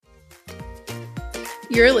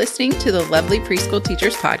You're listening to the Lovely Preschool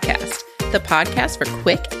Teachers Podcast, the podcast for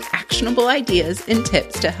quick, actionable ideas and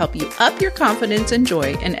tips to help you up your confidence and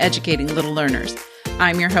joy in educating little learners.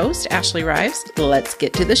 I'm your host, Ashley Rives. Let's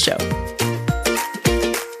get to the show.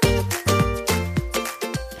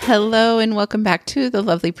 Hello, and welcome back to the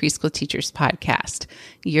Lovely Preschool Teachers Podcast.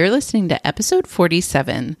 You're listening to episode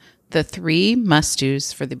 47, the 3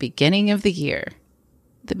 must-dos for the beginning of the year.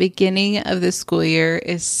 The beginning of the school year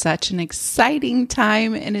is such an exciting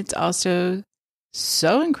time, and it's also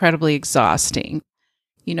so incredibly exhausting.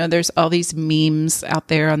 You know, there's all these memes out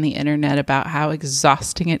there on the internet about how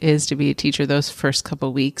exhausting it is to be a teacher those first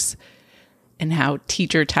couple weeks and how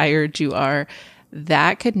teacher tired you are.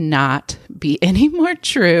 That could not be any more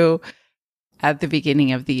true at the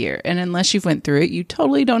beginning of the year. And unless you've went through it, you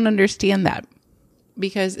totally don't understand that,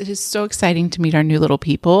 because it is so exciting to meet our new little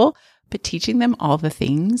people, but teaching them all the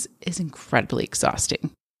things is incredibly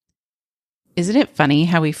exhausting. Isn't it funny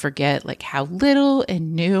how we forget how little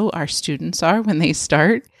and new our students are when they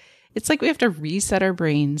start? It's like we have to reset our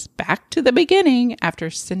brains back to the beginning after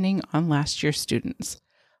sending on last year's students.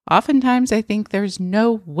 Oftentimes, I think there's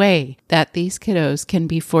no way that these kiddos can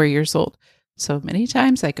be 4 years old. So many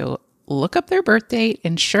times I go look up their birth date,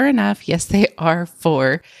 and sure enough, yes, they are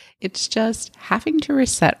 4. It's just having to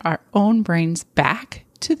reset our own brains back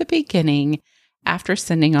to the beginning after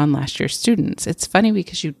sending on last year's students. It's funny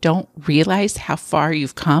because you don't realize how far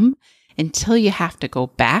you've come until you have to go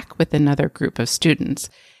back with another group of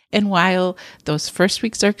students. And while those first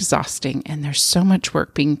weeks are exhausting and there's so much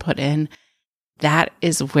work being put in, that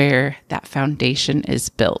is where that foundation is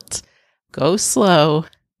built. Go slow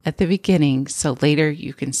at the beginning so later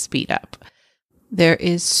you can speed up. There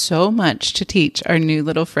is so much to teach our new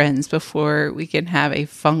little friends before we can have a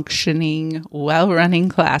functioning, well-running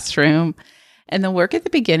classroom. And the work at the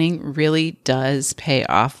beginning really does pay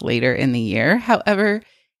off later in the year. However,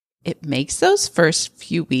 it makes those first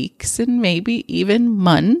few weeks and maybe even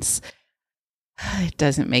months, it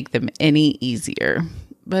doesn't make them any easier.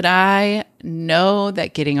 But I know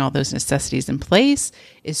that getting all those necessities in place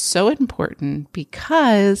is so important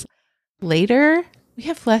because later we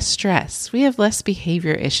have less stress. We have less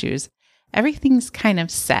behavior issues. Everything's kind of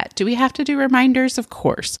set. Do we have to do reminders? Of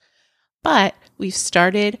course. But we've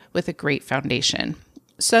started with a great foundation.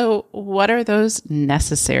 So what are those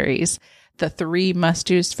necessaries? The 3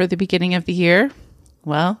 must-dos for the beginning of the year?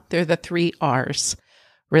 Well, they're the 3 R's: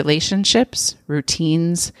 relationships,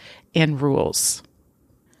 routines, and rules.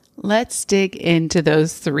 Let's dig into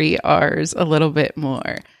those 3 R's a little bit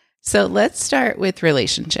more. So let's start with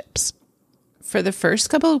relationships. For the first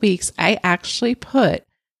couple of weeks, I actually put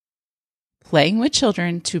playing with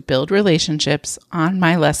children to build relationships on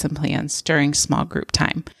my lesson plans during small group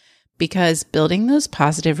time, because building those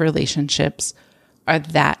positive relationships are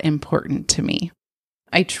that important to me.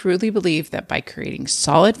 I truly believe that by creating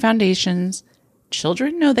solid foundations,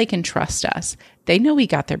 children know they can trust us. They know we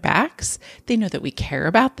got their backs. They know that we care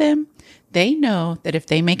about them. They know that if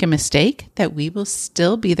they make a mistake, that we will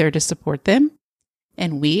still be there to support them.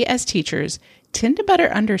 And we as teachers tend to better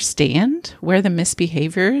understand where the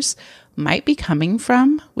misbehaviors might be coming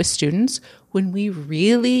from with students when we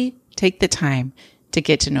really take the time to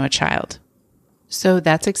get to know a child. So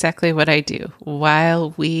that's exactly what I do.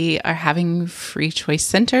 While we are having free choice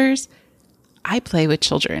centers, I play with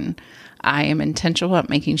children. I am intentional about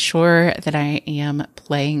making sure that I am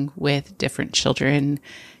playing with different children,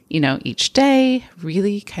 each day,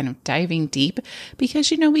 really kind of diving deep,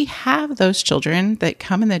 because, we have those children that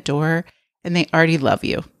come in the door and they already love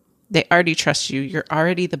you. They already trust you. You're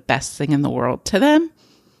already the best thing in the world to them.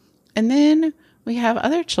 And then we have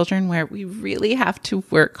other children where we really have to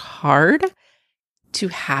work hard to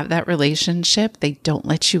have that relationship. They don't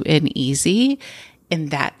let you in easy,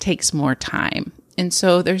 and that takes more time. And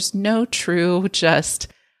so there's no true just,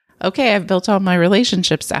 okay, I've built all my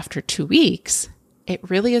relationships after 2 weeks. It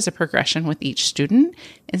really is a progression with each student.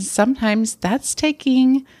 And sometimes that's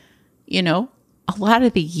taking, a lot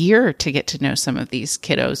of the year to get to know some of these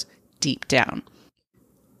kiddos deep down.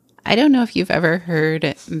 I don't know if you've ever heard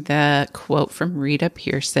the quote from Rita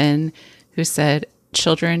Pearson, who said,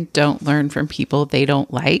 "Children don't learn from people they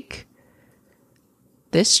don't like."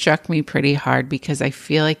 This struck me pretty hard because I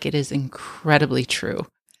feel like it is incredibly true.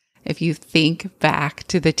 If you think back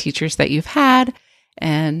to the teachers that you've had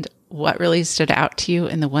and what really stood out to you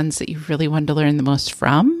and the ones that you really wanted to learn the most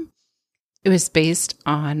from, it was based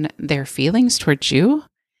on their feelings towards you,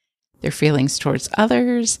 their feelings towards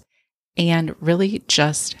others, and really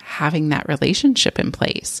just having that relationship in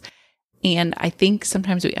place. And I think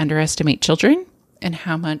sometimes we underestimate children and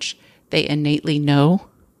how much they innately know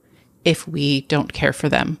if we don't care for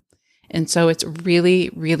them. And so it's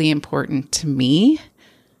really, really important to me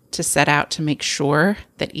to set out to make sure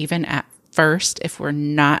that even at first, if we're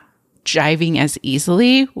not jiving as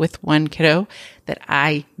easily with one kiddo, that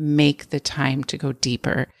I make the time to go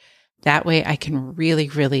deeper. That way I can really,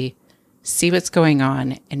 really see what's going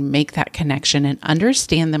on and make that connection and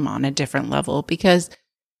understand them on a different level, because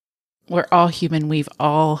we're all human. We've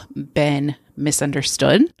all been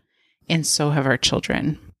misunderstood, and so have our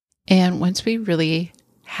children. And once we really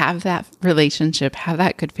have that relationship, have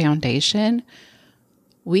that good foundation,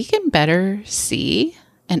 we can better see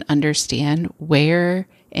and understand where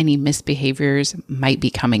any misbehaviors might be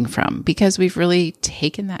coming from, because we've really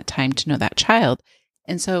taken that time to know that child.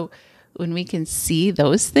 And so when we can see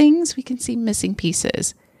those things, we can see missing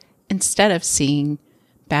pieces instead of seeing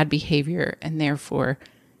bad behavior and therefore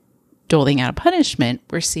doling out a punishment.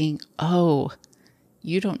 We're seeing, oh,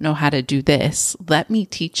 you don't know how to do this. Let me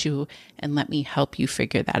teach you and let me help you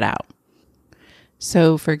figure that out.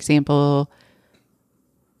 So, for example,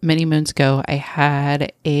 many moons ago, I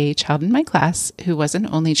had a child in my class who was an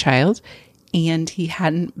only child, and he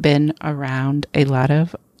hadn't been around a lot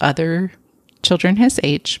of other children his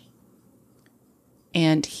age.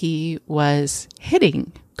 And he was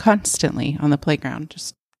hitting constantly on the playground,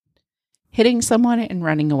 just hitting someone and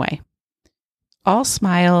running away. All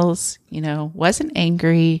smiles, wasn't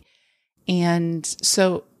angry. And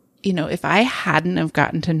so, if I hadn't have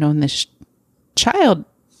gotten to know this child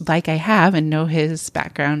like I have and know his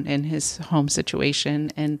background and his home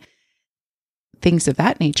situation and things of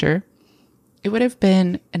that nature, it would have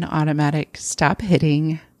been an automatic stop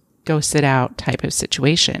hitting, go sit out type of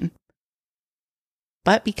situation.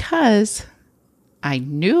 But because I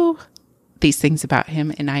knew these things about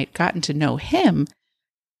him and I had gotten to know him,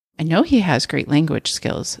 I know he has great language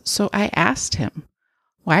skills. So I asked him,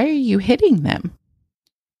 why are you hitting them?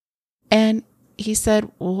 And he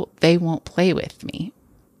said, well, they won't play with me.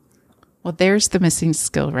 Well, there's the missing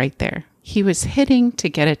skill right there. He was hitting to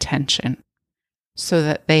get attention so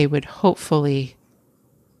that they would hopefully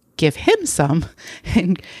give him some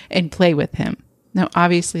and play with him. Now,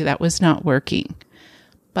 obviously that was not working,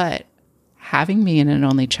 but having me and an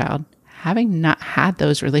only child, having not had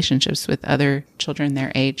those relationships with other children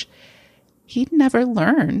their age, he'd never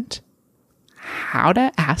learned how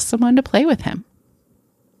to ask someone to play with him.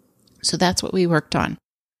 So that's what we worked on.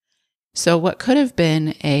 So what could have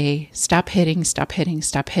been a stop hitting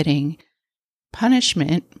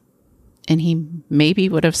punishment, and he maybe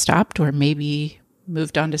would have stopped or maybe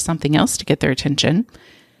moved on to something else to get their attention.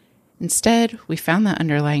 Instead, we found that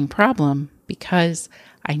underlying problem because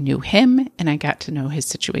I knew him and I got to know his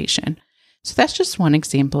situation. So that's just one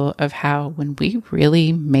example of how when we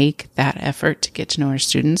really make that effort to get to know our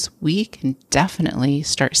students, we can definitely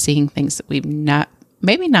start seeing things that we've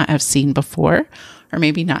maybe not have seen before or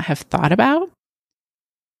maybe not have thought about.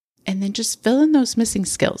 And then just fill in those missing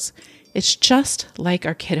skills. It's just like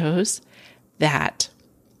our kiddos that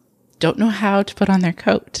don't know how to put on their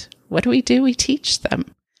coat. What do? We teach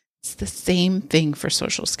them. It's the same thing for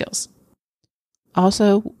social skills.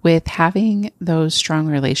 Also, with having those strong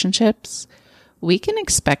relationships, we can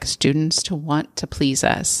expect students to want to please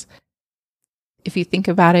us. If you think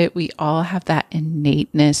about it, we all have that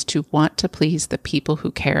innateness to want to please the people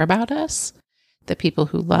who care about us, the people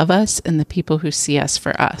who love us, and the people who see us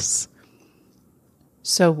for us.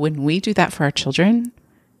 So when we do that for our children,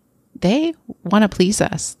 they want to please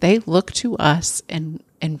us. They look to us and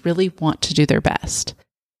really want to do their best.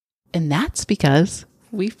 And that's because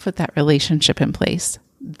we've put that relationship in place.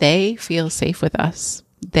 They feel safe with us.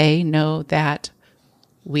 They know that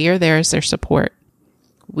we are there as their support.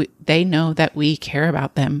 They know that we care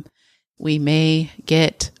about them. We may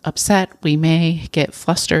get upset. We may get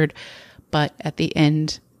flustered, but at the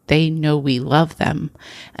end, they know we love them.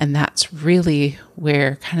 And that's really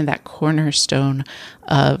where kind of that cornerstone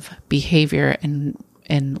of behavior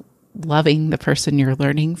and loving the person you're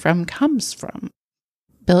learning from comes from.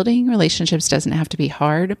 Building relationships doesn't have to be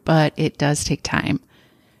hard, but it does take time.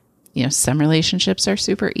 Some relationships are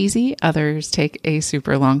super easy. Others take a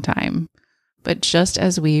super long time. But just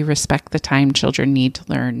as we respect the time children need to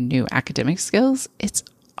learn new academic skills, it's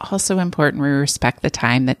also important we respect the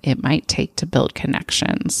time that it might take to build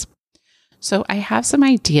connections. So I have some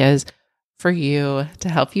ideas for you to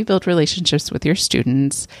help you build relationships with your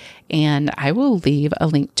students, and I will leave a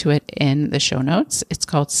link to it in the show notes. It's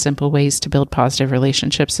called Simple Ways to Build Positive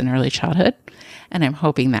Relationships in Early Childhood, and I'm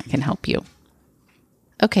hoping that can help you.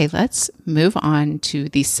 Okay, let's move on to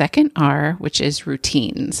the second R, which is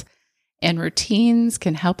routines. And routines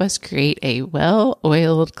can help us create a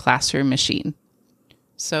well-oiled classroom machine.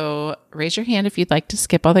 So raise your hand if you'd like to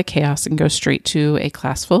skip all the chaos and go straight to a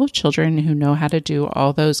class full of children who know how to do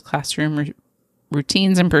all those classroom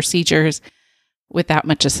routines and procedures without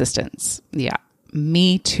much assistance. Yeah,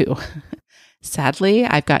 me too. Sadly,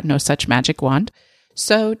 I've got no such magic wand.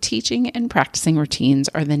 So teaching and practicing routines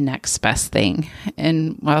are the next best thing.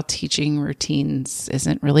 And while teaching routines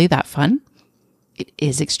isn't really that fun, it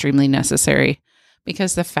is extremely necessary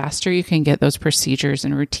because the faster you can get those procedures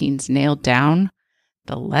and routines nailed down,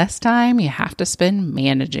 the less time you have to spend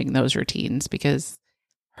managing those routines because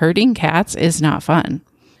herding cats is not fun.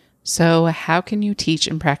 So how can you teach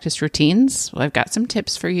and practice routines? Well, I've got some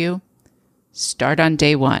tips for you. Start on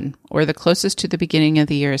day one or the closest to the beginning of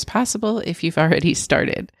the year as possible if you've already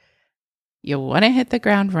started. You'll want to hit the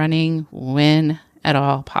ground running when at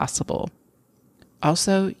all possible.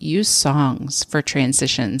 Also, use songs for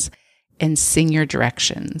transitions and sing your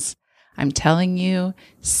directions. I'm telling you,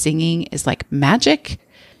 singing is like magic.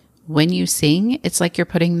 When you sing, it's like you're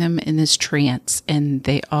putting them in this trance and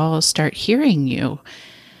they all start hearing you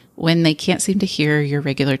when they can't seem to hear your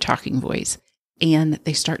regular talking voice. And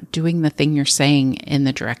they start doing the thing you're saying in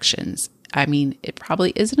the directions. I mean, it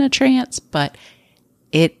probably isn't a trance, but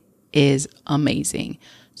it is amazing.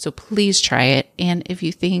 So please try it. And if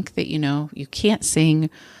you think that, you can't sing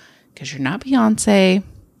because you're not Beyonce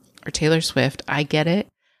or Taylor Swift, I get it.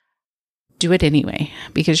 Do it anyway,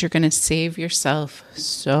 because you're going to save yourself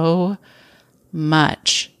so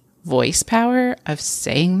much voice power of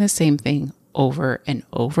saying the same thing over and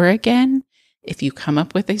over again if you come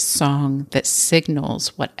up with a song that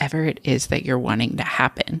signals whatever it is that you're wanting to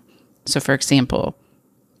happen. So for example,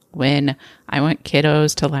 when I want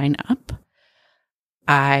kiddos to line up,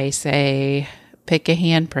 I say, pick a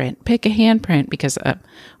handprint, because our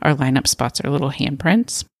lineup spots are little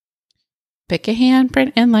handprints. Pick a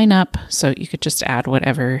handprint and line up. So you could just add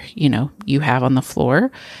whatever, you have on the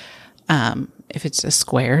floor. If it's a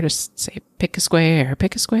square, just say, pick a square,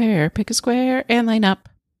 and line up.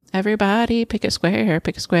 Everybody pick a square,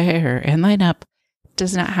 and line up.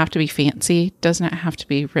 Does not have to be fancy. Does not have to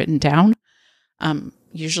be written down.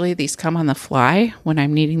 Usually these come on the fly when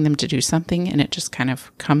I'm needing them to do something and it just kind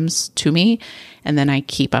of comes to me and then I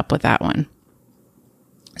keep up with that one.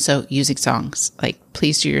 So using songs, like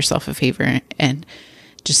please do yourself a favor and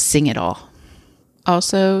just sing it all.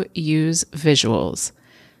 Also use visuals.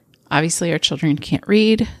 Obviously our children can't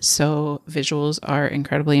read, so visuals are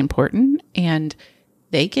incredibly important and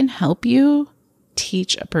they can help you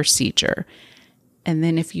teach a procedure. And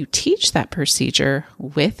then if you teach that procedure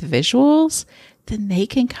with visuals, then they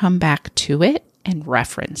can come back to it and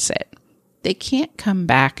reference it. They can't come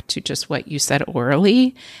back to just what you said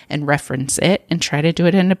orally and reference it and try to do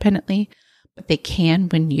it independently, but they can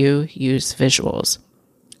when you use visuals.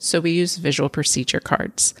 So we use visual procedure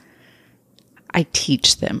cards. I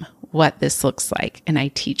teach them what this looks like and I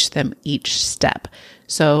teach them each step.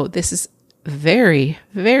 So this is very,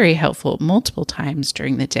 very helpful multiple times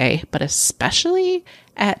during the day, but especially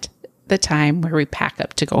at the time where we pack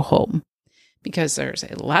up to go home, because there's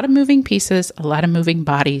a lot of moving pieces, a lot of moving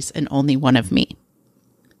bodies, and only one of me.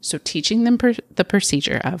 So teaching them the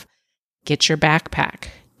procedure of get your backpack,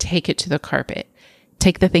 take it to the carpet,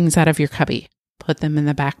 take the things out of your cubby, put them in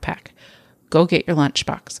the backpack, go get your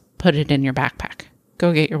lunchbox, put it in your backpack,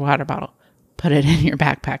 go get your water bottle, put it in your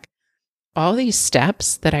backpack. All these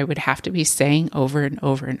steps that I would have to be saying over and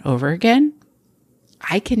over and over again,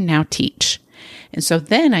 I can now teach. And so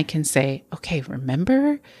then I can say, okay,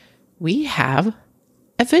 remember, we have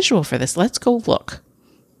a visual for this. Let's go look.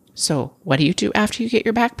 So what do you do after you get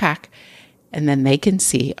your backpack? And then they can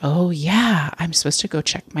see, oh yeah, I'm supposed to go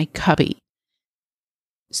check my cubby.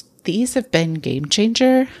 These have been game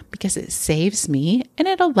changer because it saves me and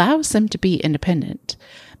it allows them to be independent.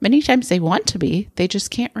 Many times they want to be, they just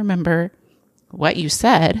can't remember what you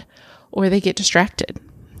said or they get distracted.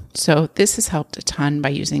 So this has helped a ton by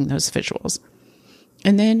using those visuals.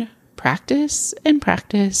 And then practice and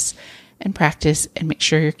practice and practice and make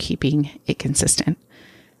sure you're keeping it consistent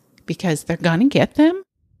because they're going to get them.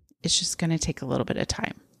 It's just going to take a little bit of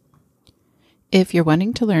time. If you're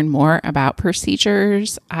wanting to learn more about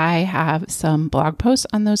procedures, I have some blog posts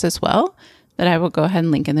on those as well that I will go ahead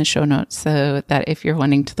and link in the show notes so that if you're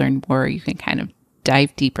wanting to learn more, you can kind of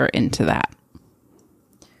dive deeper into that.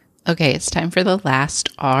 Okay, it's time for the last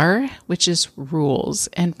R, which is rules.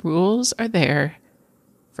 And rules are there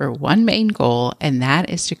for one main goal, and that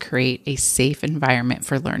is to create a safe environment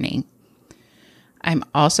for learning. I'm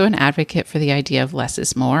also an advocate for the idea of less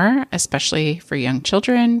is more, especially for young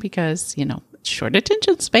children because, short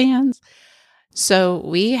attention spans. So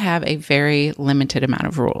we have a very limited amount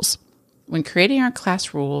of rules. When creating our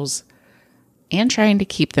class rules, and trying to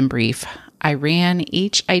keep them brief, I ran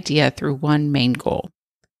each idea through one main goal.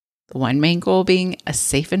 The one main goal being a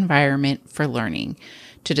safe environment for learning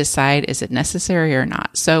to decide is it necessary or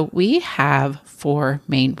not. So we have 4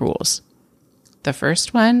 main rules. The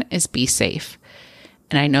first one is be safe.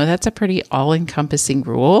 And I know that's a pretty all-encompassing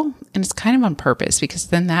rule, and it's kind of on purpose because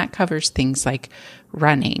then that covers things like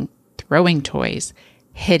running, throwing toys,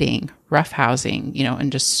 hitting, roughhousing,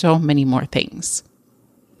 and just so many more things.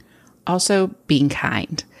 Also, being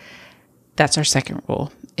kind. That's our second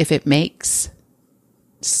rule. If it makes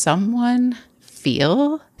someone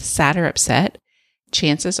feel sad or upset,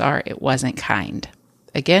 chances are it wasn't kind.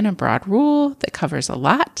 Again, a broad rule that covers a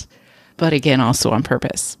lot, but again, also on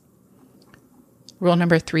purpose. Rule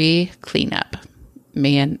number 3, cleanup.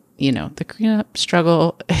 Man, the cleanup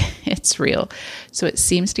struggle, it's real. So it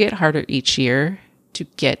seems to get harder each year to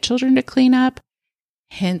get children to clean up,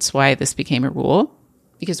 hence why this became a rule.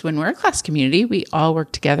 Because when we're a class community, we all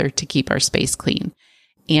work together to keep our space clean.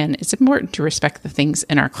 And it's important to respect the things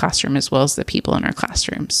in our classroom as well as the people in our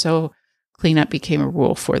classroom. So cleanup became a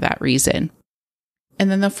rule for that reason.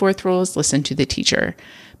 And then the 4th rule is listen to the teacher,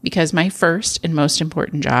 because my first and most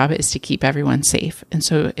important job is to keep everyone safe. And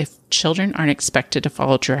so if children aren't expected to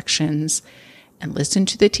follow directions and listen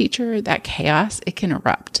to the teacher, that chaos, it can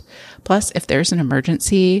erupt. Plus, if there's an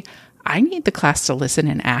emergency, I need the class to listen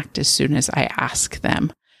and act as soon as I ask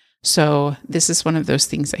them. So this is one of those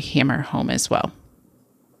things I hammer home as well.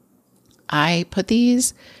 I put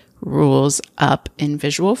these rules up in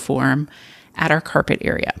visual form at our carpet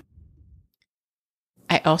area.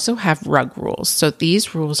 I also have rug rules. So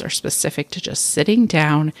these rules are specific to just sitting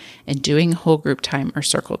down and doing whole group time or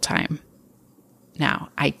circle time. Now,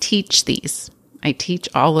 I teach these. I teach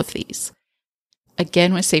all of these.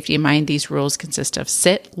 Again, with safety in mind, these rules consist of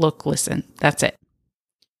sit, look, listen. That's it.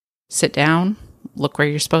 Sit down, look where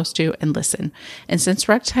you're supposed to, and listen. And since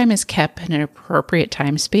rug time is kept in an appropriate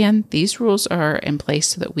time span, these rules are in place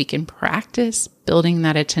so that we can practice building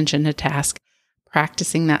that attention to task,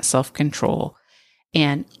 practicing that self-control,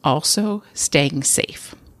 and also staying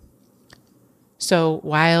safe. So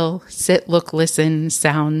while sit, look, listen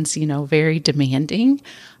sounds, very demanding,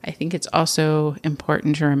 I think it's also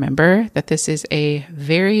important to remember that this is a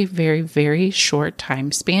very, very, very short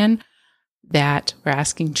time span that we're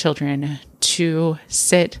asking children to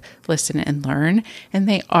sit, listen, and learn. And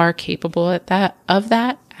they are capable of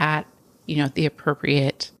that at, the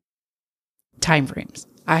appropriate time frames.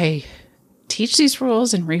 I teach these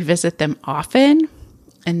rules and revisit them often.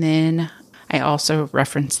 And then I also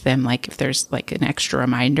reference them if there's an extra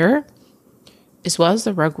reminder. As well as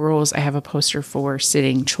the rug rules, I have a poster for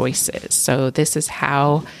sitting choices. So this is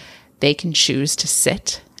how they can choose to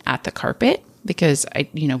sit at the carpet because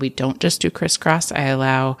we don't just do crisscross. I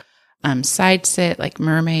allow side sit like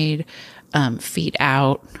mermaid, feet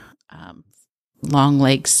out, long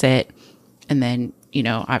leg sit, and then,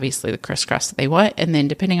 obviously the crisscross that they want. And then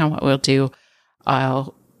depending on what we'll do,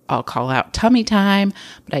 I'll call out tummy time,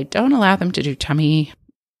 but I don't allow them to do tummy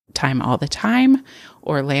time all the time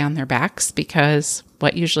or lay on their backs because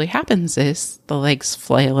what usually happens is the legs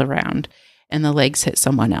flail around and the legs hit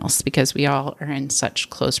someone else because we all are in such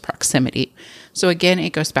close proximity. So again,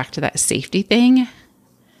 it goes back to that safety thing,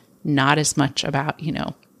 not as much about,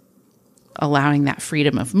 allowing that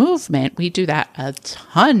freedom of movement. We do that a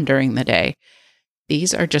ton during the day.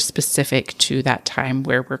 These are just specific to that time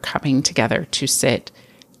where we're coming together to sit,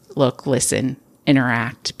 look, listen,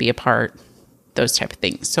 interact, be a part, those type of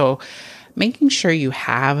things. So making sure you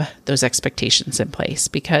have those expectations in place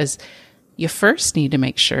because you first need to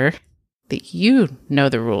make sure that you know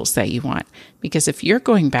the rules that you want. Because if you're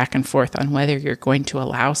going back and forth on whether you're going to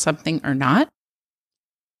allow something or not,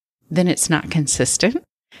 then it's not consistent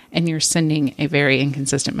and you're sending a very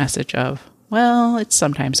inconsistent message of, well, it's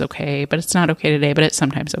sometimes okay, but it's not okay today, but it's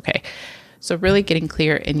sometimes okay. So really getting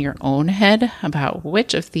clear in your own head about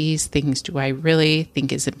which of these things do I really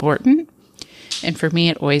think is important. And for me,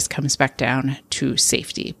 it always comes back down to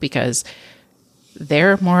safety because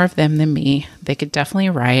there are more of them than me. They could definitely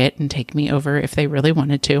riot and take me over if they really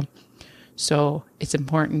wanted to. So it's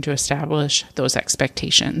important to establish those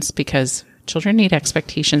expectations because children need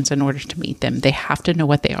expectations in order to meet them. They have to know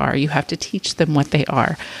what they are. You have to teach them what they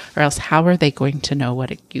are, or else how are they going to know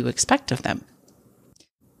what you expect of them?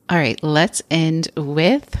 All right, let's end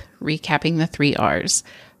with recapping the 3 R's.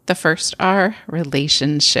 The first R,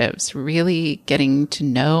 relationships, really getting to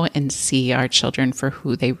know and see our children for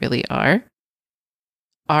who they really are.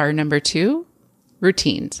 R number 2,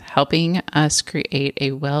 routines, helping us create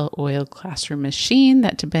a well-oiled classroom machine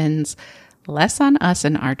that depends less on us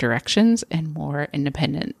and our directions and more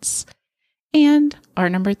independence. and our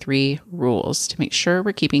number 3, rules to make sure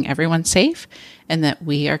we're keeping everyone safe and that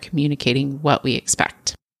we are communicating what we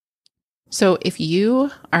expect. So if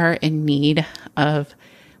you are in need of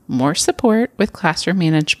more support with classroom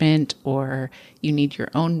management, or you need your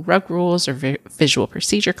own rug rules or visual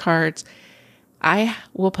procedure cards, I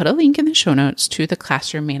will put a link in the show notes to the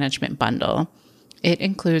classroom management bundle. It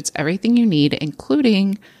includes everything you need,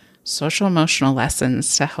 including social emotional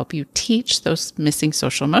lessons to help you teach those missing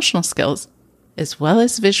social emotional skills, as well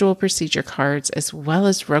as visual procedure cards, as well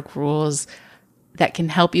as rug rules that can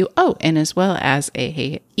help you. Oh, and as well as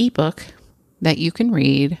a ebook that you can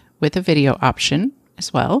read with a video option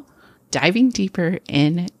as well, diving deeper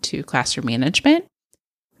into classroom management.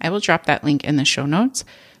 I will drop that link in the show notes.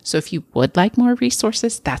 So if you would like more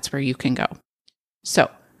resources, that's where you can go. So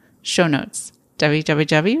show notes,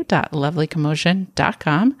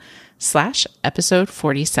 www.lovelycommotion.com/episode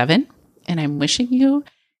 47. And I'm wishing you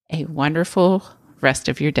a wonderful rest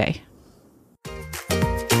of your day.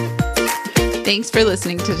 Thanks for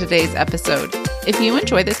listening to today's episode. If you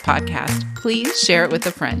enjoy this podcast, please share it with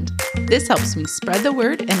a friend. This helps me spread the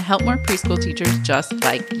word and help more preschool teachers just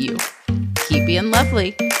like you. Keep being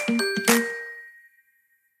lovely.